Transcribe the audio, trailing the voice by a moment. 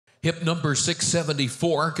Hip number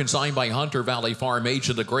 674, consigned by Hunter Valley Farm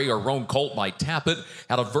Agent, a gray or roan colt by Tapit,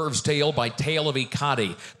 out of Verve's tail by Tale of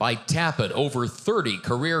Etaki. By Tapit, over 30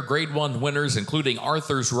 career Grade 1 winners, including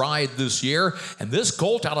Arthur's Ride this year, and this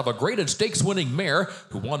colt out of a graded stakes winning mare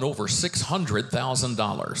who won over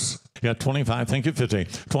 $600,000. Yeah, 25, thank you, 50.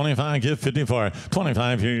 25, give 50 for it.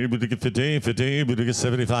 25, here, you would get 50, 50, you would get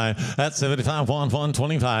 75. That's 75,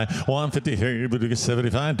 125. 150, here, you would get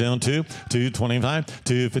 75, down 2, 225,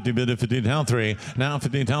 250, bid of 50, down 3, now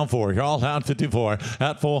 50, down 4. You're all out 54.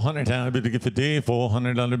 At 400, down, bid to get 50,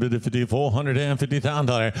 $400, bid of 50,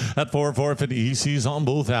 $450,000. At 450, he sees on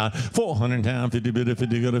both out. 400, down, 50, bid of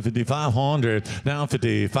 50, go to 50, 500, down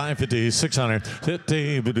 50, 550, 600,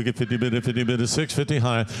 50, bid to get 50, bid of 50, bid of 650,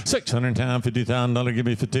 high, 600 down, $50,000, give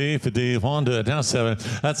me 50, 50, 100, down 7,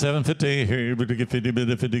 at 750, here you get 50, bid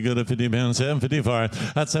of 50, go to 50, bid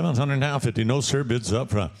 755, at 700, now 50, no sir, bids up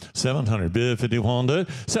front, 700, bid 50, 100,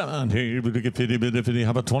 7, here you get 50, bid of 50,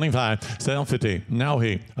 how about 25, sell 50, now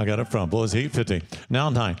he, I got it front, boys, 850, now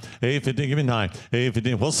 9, 850, give me 9,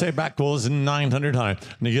 850, we'll say back, boys, 900 high,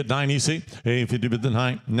 and you get 9 easy, 850, bid the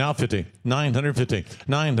 9, now 50, 950,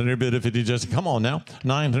 900, bid of 50, just, come on now,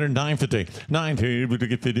 900, 950, 9, here you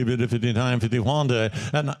get 50, bid of 59, 51, at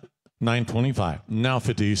 925. Now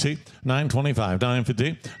 50, you see? 925,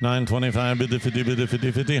 950, 925, bid of 50, bid of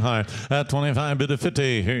 50, 50 high. At 25, bid of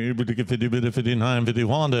 50. Here you get 50, bid of 59,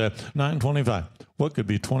 51, 925. What could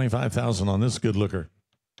be 25,000 on this good looker?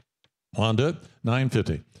 Wanda,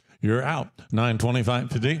 950. You're out.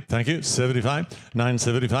 925, 50. Thank you. 75,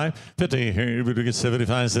 975, 50. Here you get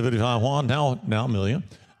 75, 75, 1. Now a million.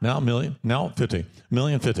 Now a million, now 50,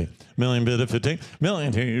 million 50, million bid of 50,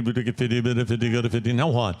 million here, you get 50, bid of 50, go to 50, now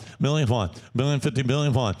 1, million 1, million 50,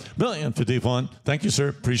 million 1, million 51, thank you sir,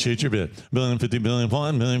 appreciate your bid, million 50, million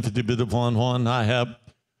 1, million 50 bid of 1, I have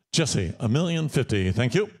Jesse, $1,050,000,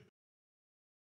 thank you.